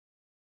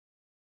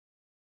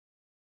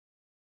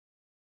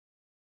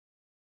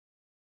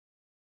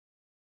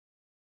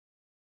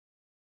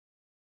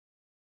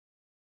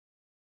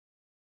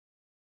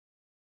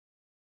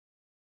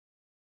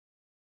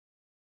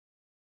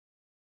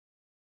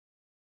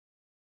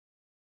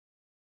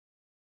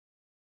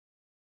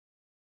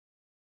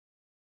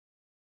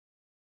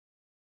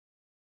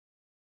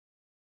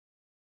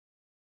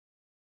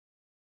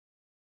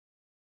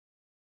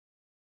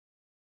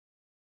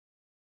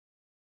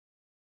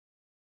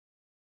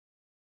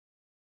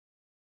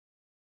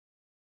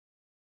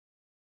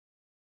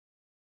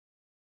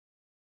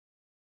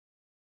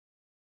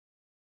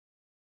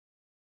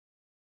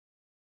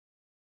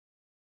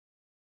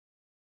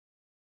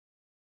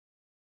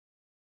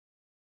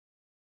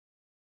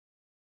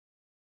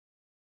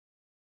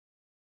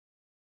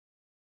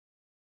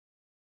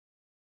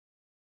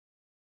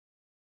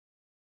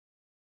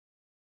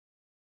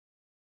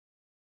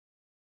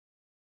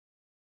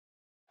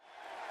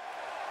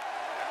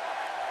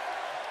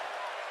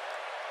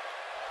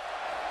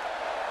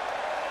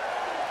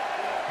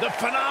the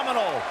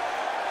phenomenal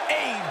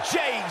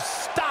AJ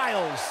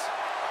Styles.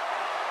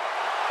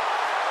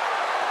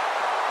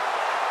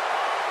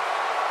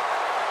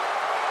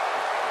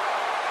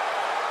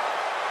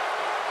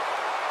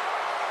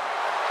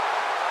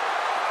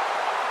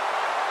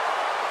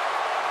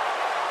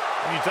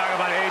 When you talk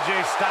about AJ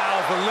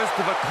Styles, the list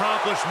of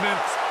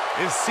accomplishments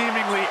is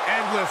seemingly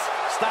endless.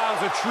 Styles,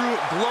 a true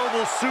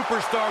global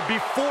superstar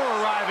before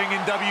arriving in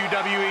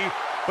WWE,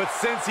 but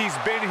since he's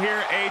been here,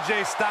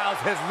 AJ Styles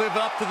has lived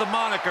up to the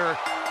moniker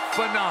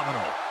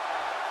phenomenal.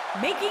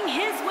 Making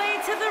his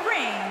way to the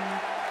ring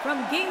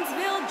from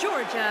Gainesville,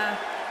 Georgia,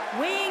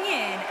 weighing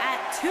in at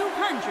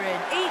 218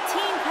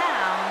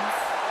 pounds,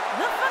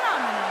 the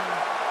phenomenal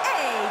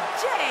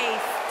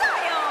AJ Styles.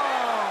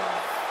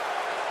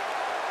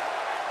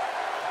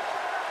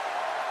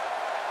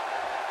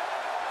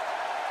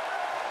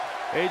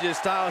 AJ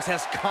Styles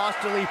has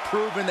constantly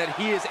proven that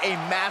he is a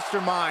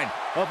mastermind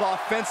of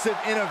offensive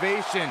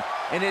innovation,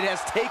 and it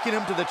has taken him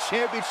to the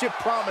championship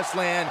promised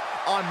land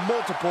on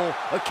multiple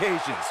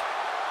occasions.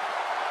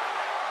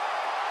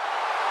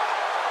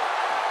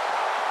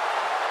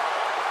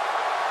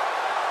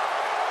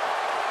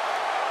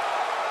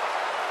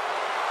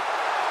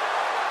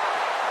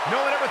 No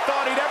one ever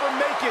thought he'd ever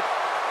make it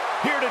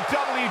here to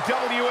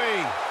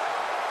WWE.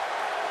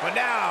 But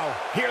now,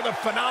 here the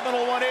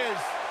phenomenal one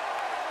is.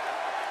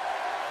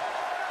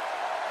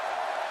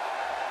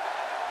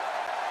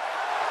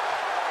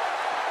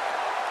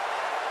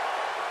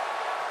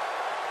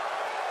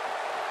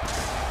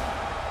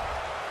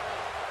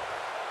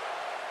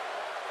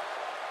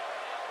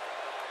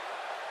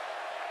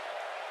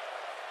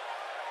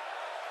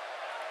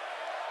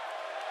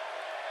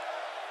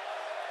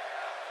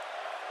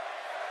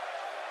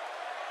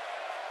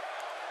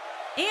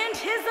 And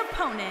his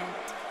opponent,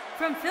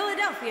 from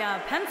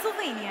Philadelphia,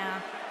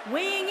 Pennsylvania,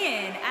 weighing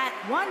in at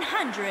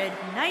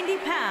 190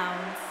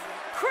 pounds,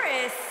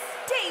 Chris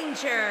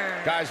Danger.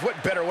 Guys,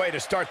 what better way to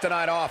start the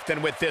night off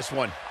than with this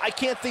one? I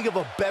can't think of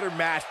a better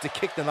match to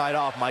kick the night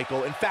off,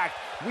 Michael. In fact,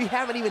 we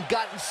haven't even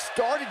gotten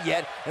started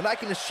yet, and I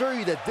can assure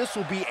you that this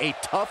will be a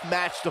tough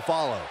match to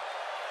follow.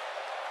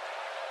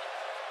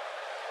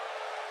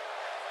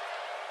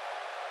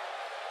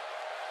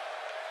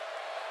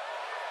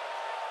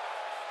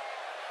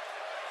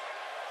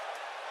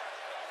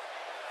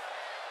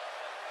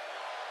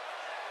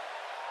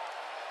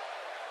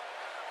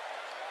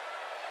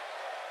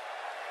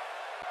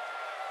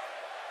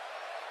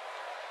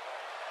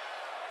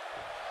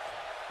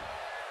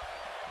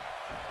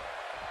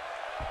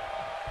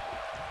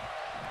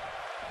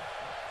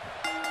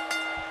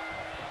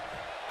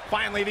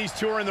 Finally, these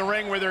two are in the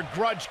ring where their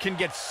grudge can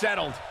get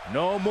settled.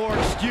 No more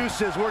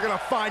excuses. We're going to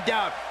find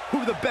out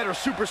who the better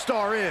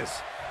superstar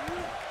is.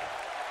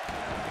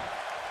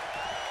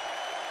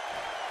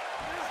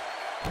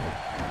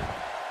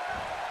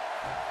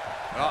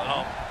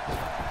 Uh-oh.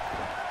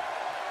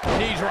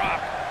 Knee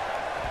drop.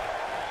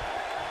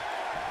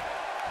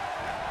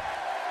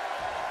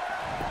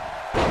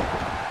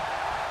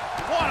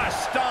 What a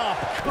stomp.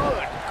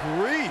 Good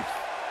grief.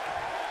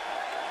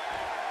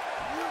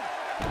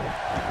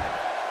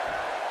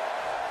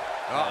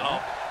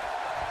 Uh-oh.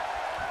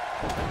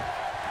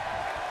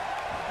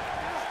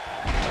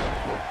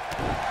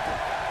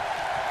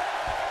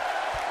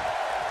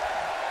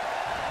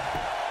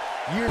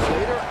 Years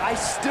later, I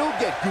still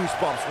get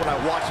goosebumps when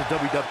I watch the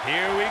WWE.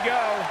 Here we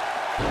go.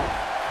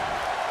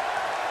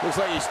 Looks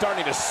like he's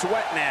starting to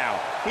sweat now.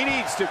 He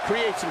needs to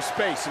create some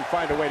space and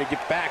find a way to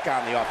get back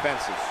on the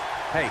offensive.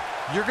 Hey,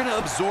 you're going to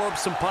absorb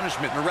some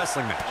punishment in a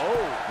wrestling match.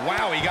 Oh,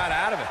 wow, he got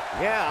out of it.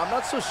 Yeah, I'm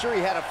not so sure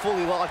he had it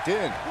fully locked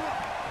in.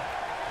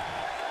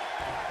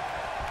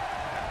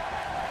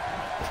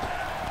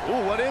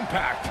 Ooh, what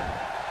impact.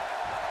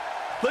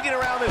 Looking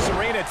around this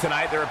arena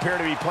tonight, there appear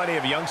to be plenty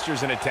of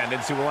youngsters in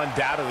attendance who will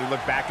undoubtedly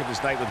look back at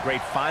this night with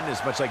great fondness,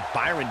 much like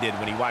Byron did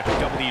when he watched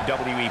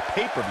WWE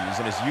pay-per-views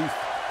in his youth.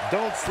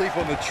 Don't sleep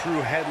on the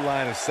true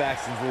headline of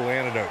Saxton's little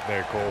anecdote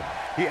there, Cole.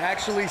 He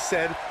actually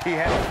said he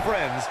had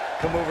friends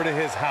come over to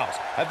his house.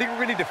 I think we're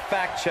going to need to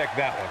fact-check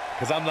that one,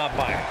 because I'm not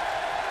buying it.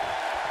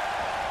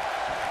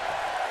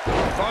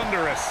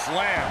 Thunderous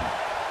slam.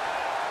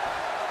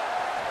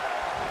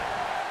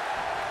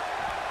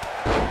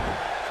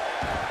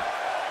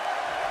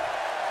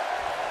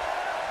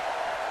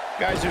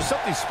 Guys, there's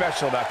something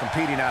special about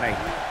competing on a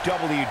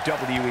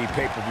WWE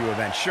pay-per-view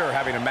event. Sure,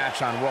 having a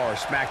match on Raw or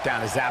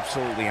SmackDown is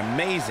absolutely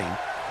amazing,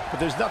 but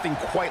there's nothing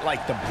quite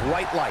like the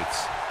bright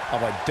lights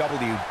of a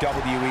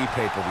WWE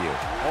pay-per-view.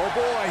 Oh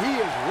boy, he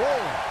is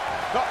rolling.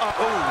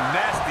 Oh,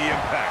 nasty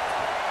impact.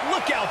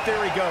 Look out,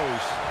 there he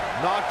goes.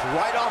 Knocked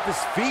right off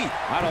his feet.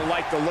 I don't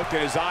like the look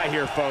in his eye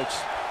here,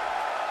 folks.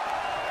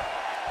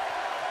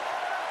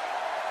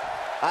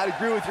 I'd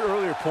agree with your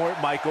earlier point,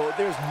 Michael.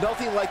 There's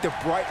nothing like the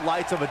bright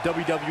lights of a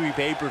WWE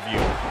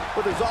pay-per-view.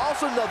 But there's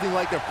also nothing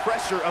like the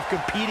pressure of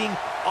competing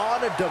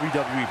on a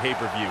WWE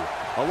pay-per-view.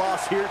 A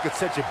loss here could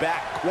set you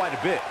back quite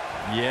a bit.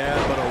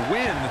 Yeah, but a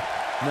win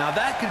Now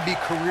that could be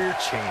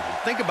career-changing.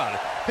 Think about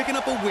it. Picking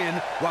up a win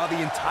while the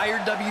entire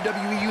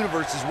WWE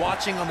Universe is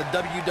watching on the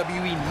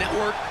WWE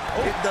Network,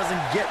 it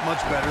doesn't get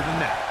much better than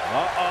that.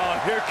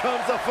 Here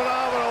comes a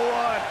phenomenal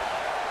one.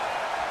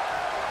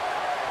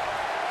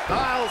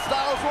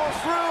 Styles rolls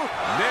through.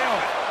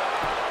 Nailed it.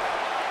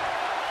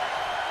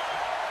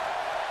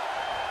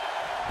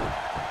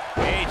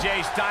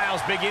 AJ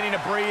Styles beginning to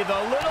breathe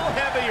a little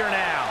heavier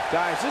now.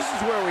 Guys, this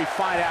is where we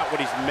find out what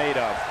he's made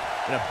of.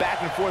 In a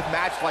back-and-forth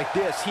match like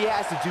this, he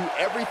has to do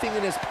everything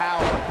in his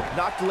power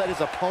not to let his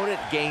opponent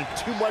gain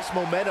too much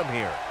momentum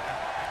here.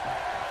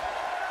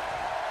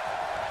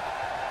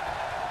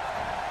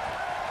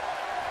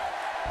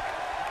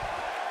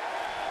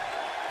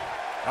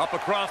 Up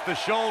across the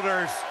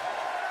shoulders.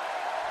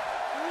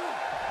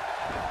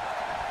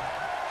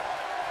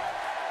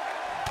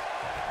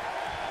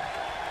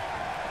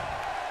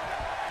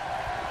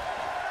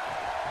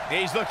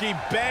 He's looking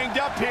banged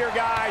up here,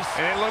 guys.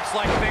 And it looks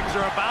like things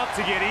are about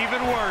to get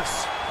even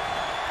worse.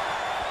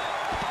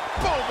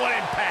 Boom, what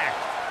impact.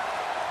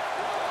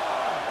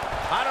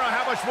 I don't know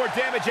how much more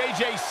damage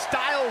AJ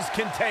Styles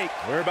can take.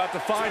 We're about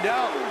to find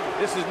out.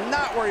 This is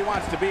not where he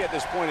wants to be at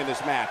this point in this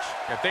match.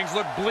 Yeah, things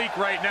look bleak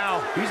right now.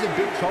 He's in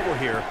big trouble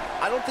here.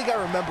 I don't think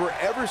I remember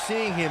ever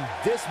seeing him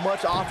this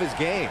much off his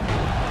game.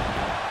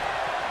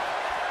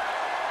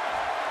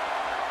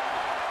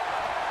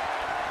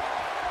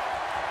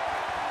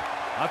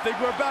 I think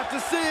we're about to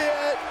see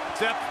it.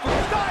 Step.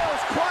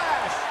 Styles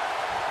clash.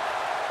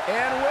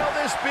 And will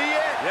this be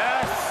it?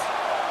 Yes.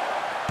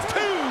 2.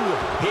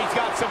 He's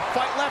got some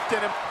fight left in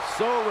him.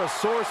 So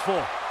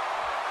resourceful.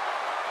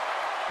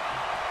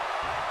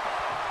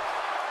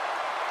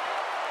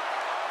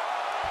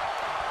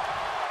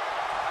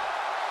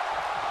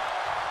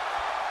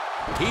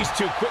 He's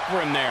too quick for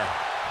him there.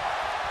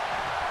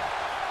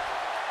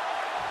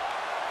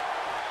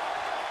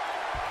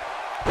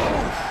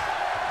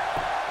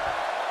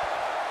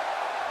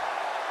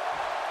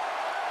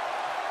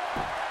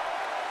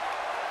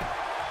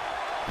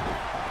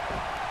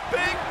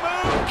 Big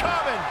move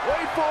coming.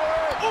 Wait for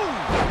it. Ooh.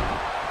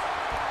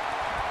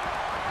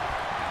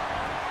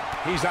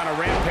 He's on a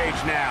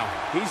rampage now.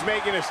 He's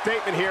making a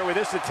statement here with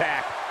this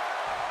attack.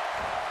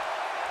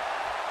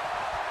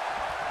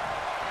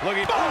 Look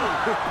at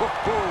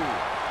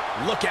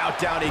Look out,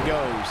 down he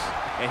goes.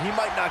 And he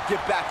might not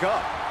get back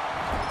up.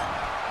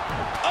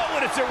 Oh,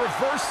 and it's a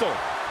reversal.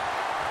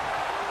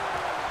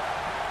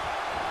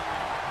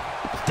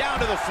 Down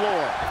to the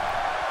floor.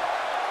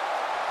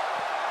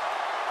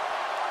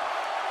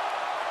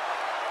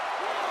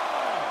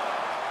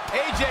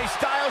 AJ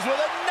Styles with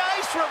a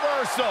nice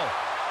reversal.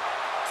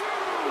 2.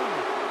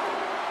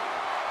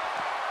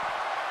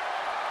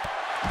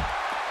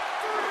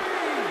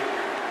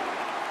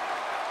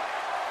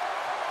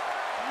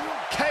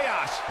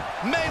 Chaos,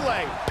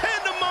 melee,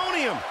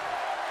 pandemonium.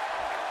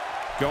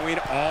 Going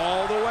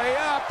all the way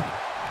up.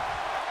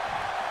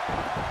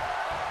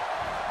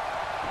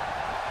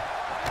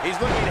 He's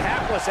looking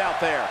hapless out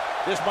there.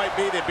 This might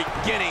be the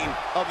beginning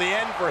of the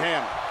end for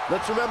him.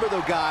 Let's remember,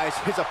 though, guys,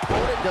 his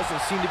opponent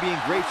doesn't seem to be in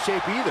great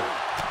shape either.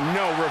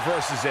 No,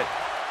 reverses it.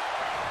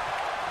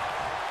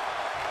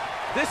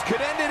 This could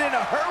end it in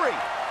a hurry.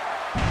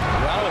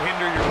 That'll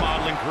hinder your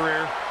modeling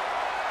career.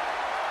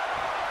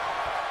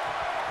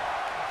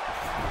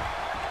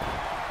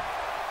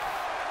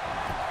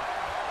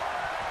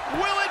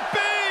 Will it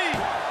be?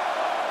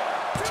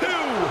 2.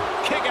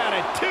 Kick out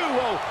at 2.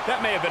 Oh,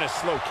 that may have been a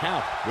slow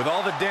count. With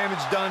all the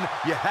damage done,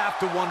 you have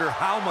to wonder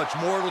how much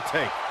more it'll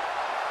take.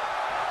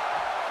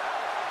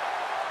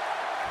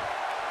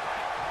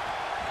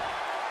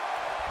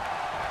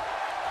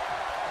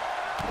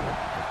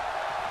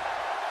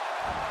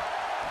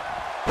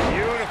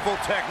 Beautiful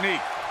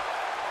technique.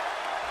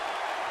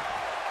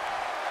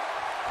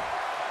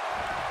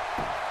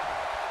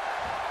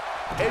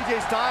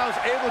 AJ Styles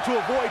able to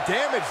avoid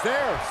damage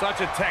there.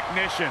 Such a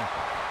technician.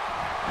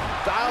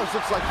 Styles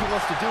looks like he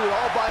wants to do it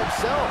all by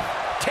himself.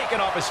 Taken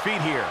off his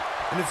feet here.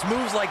 And it's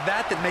moves like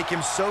that that make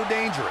him so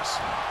dangerous.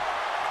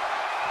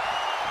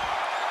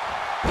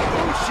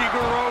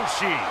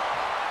 Ushigoroshi.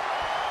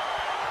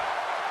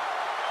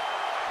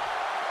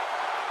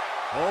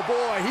 Oh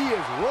boy, he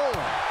is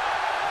rolling.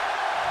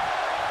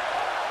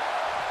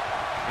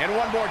 And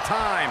one more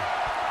time.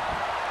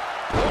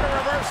 What a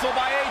reversal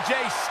by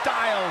AJ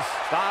Styles.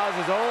 Styles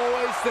is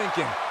always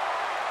thinking.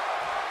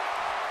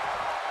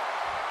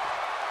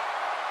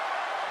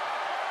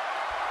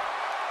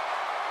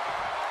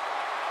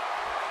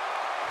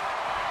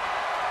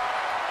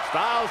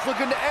 Styles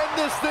looking to end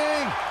this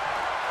thing.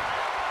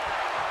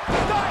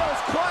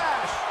 Styles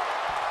clash.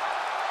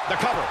 The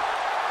cover.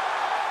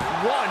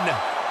 1,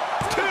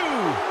 2.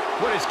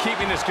 What is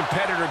keeping this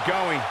competitor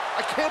going?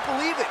 I can't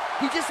believe it.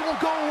 He just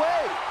won't go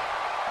away.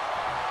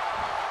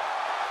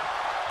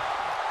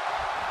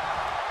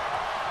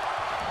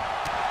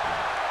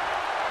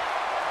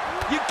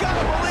 You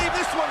gotta believe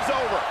this one's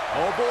over.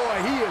 Oh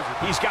boy,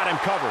 He's got him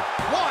covered.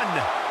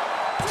 1,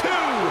 2.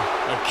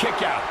 A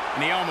kick out,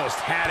 and he almost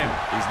had him.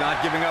 He's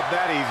not giving up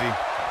that easy.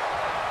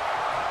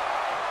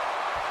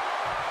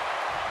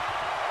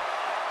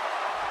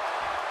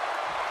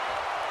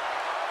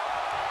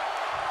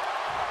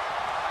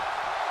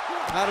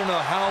 I don't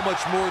know how much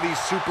more these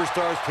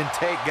superstars can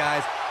take,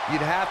 guys.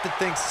 You'd have to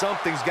think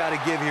something's got to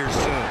give here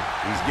soon.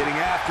 He's getting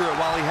after it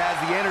while he has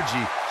the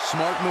energy.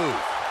 Smart move.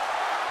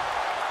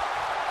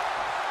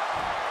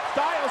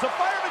 Styles, a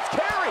fireman's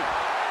carry.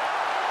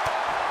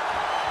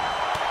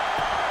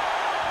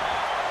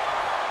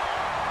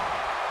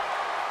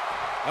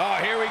 Oh,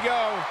 here we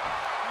go.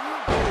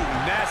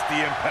 Ooh,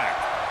 nasty impact.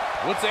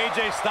 What's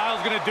AJ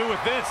Styles gonna do with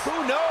this?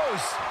 Who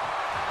knows?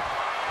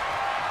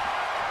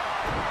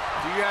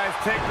 Do you guys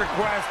take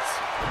requests?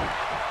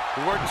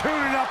 We're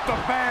tuning up the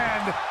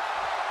band.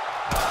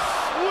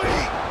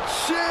 Sweet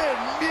chin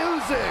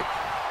music.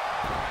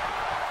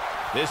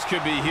 This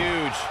could be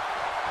huge.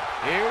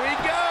 Here we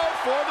go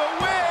for the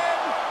win.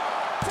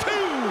 2.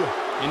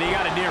 And he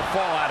got a near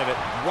fall out of it.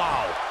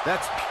 Wow,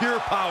 that's pure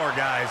power,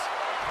 guys.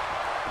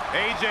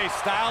 AJ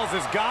Styles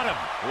has got him.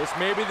 This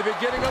may be the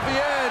beginning of the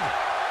end.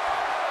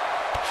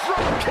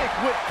 Drop kick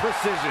with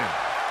precision.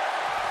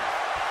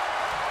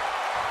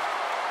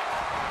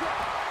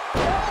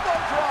 Elbow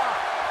drop.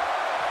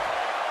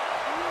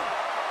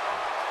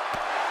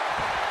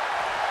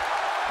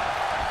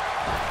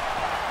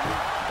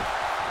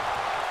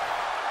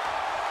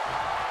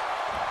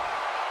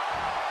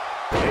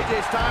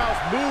 AJ Styles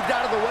moved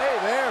out of the way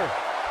there.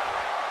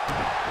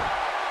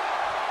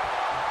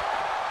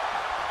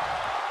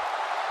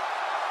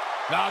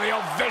 Now the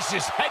old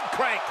vicious head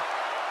crank.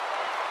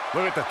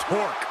 Look at the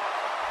torque.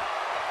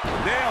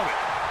 Nailed it.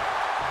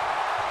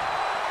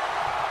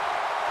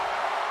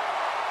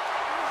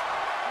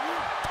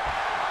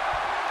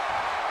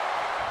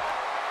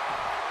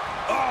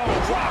 Oh,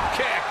 drop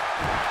kick.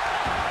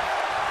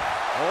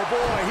 Oh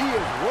boy, he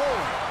is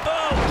rolling.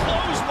 Oh,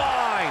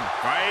 clothesline.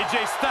 All right,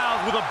 AJ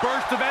Styles with a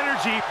burst of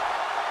energy.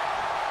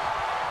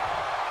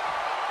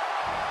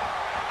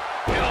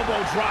 Elbow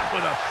drop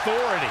with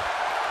authority.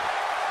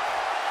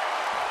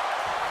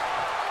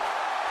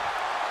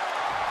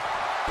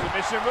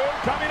 Submission move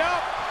coming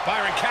up.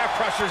 Byron calf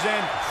crushers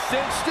in.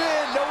 Cinched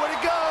in, nowhere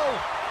to go.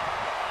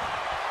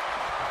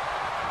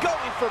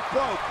 Going for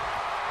broke.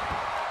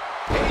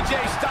 AJ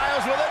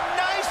Styles with a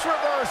nice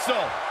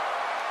reversal.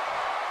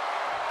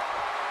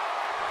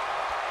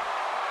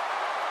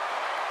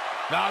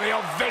 Now the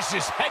old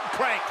vicious head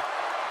crank.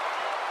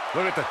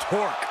 Look at the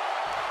torque.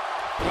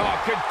 Oh,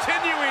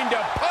 continuing to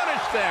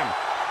punish them.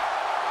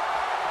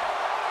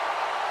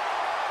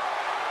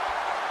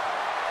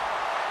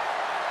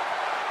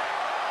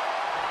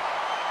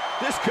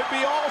 This could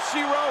be all she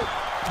wrote.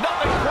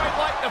 Nothing quite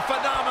like the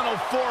phenomenal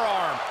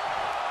forearm.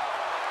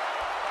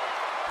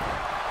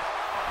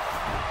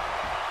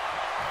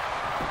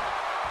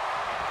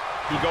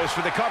 He goes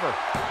for the cover.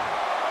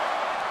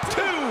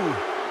 2,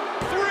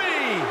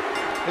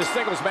 3. This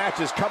singles match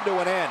has come to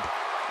an end.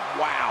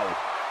 Wow.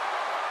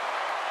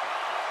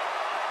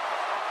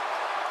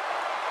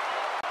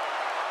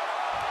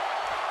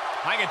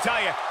 I can tell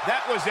you,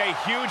 that was a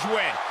huge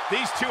win.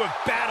 These two have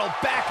battled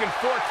back and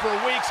forth for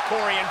weeks,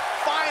 Corey, and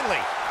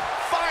finally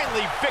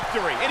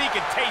victory, and he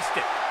can taste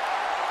it.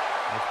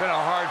 It's been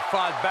a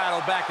hard-fought battle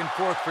back and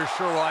forth for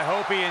sure. Well, I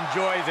hope he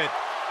enjoys it.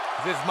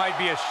 This might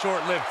be a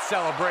short-lived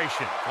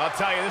celebration. I'll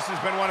tell you, this has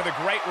been one of the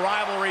great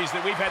rivalries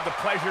that we've had the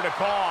pleasure to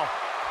call.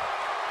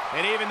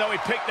 And even though he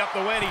picked up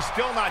the win, he's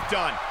still not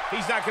done.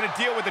 He's not going to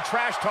deal with the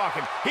trash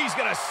talking. He's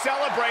going to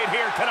celebrate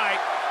here tonight,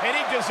 and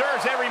he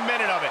deserves every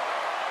minute of it.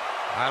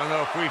 I don't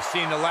know if we've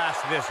seen the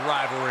last of this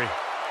rivalry.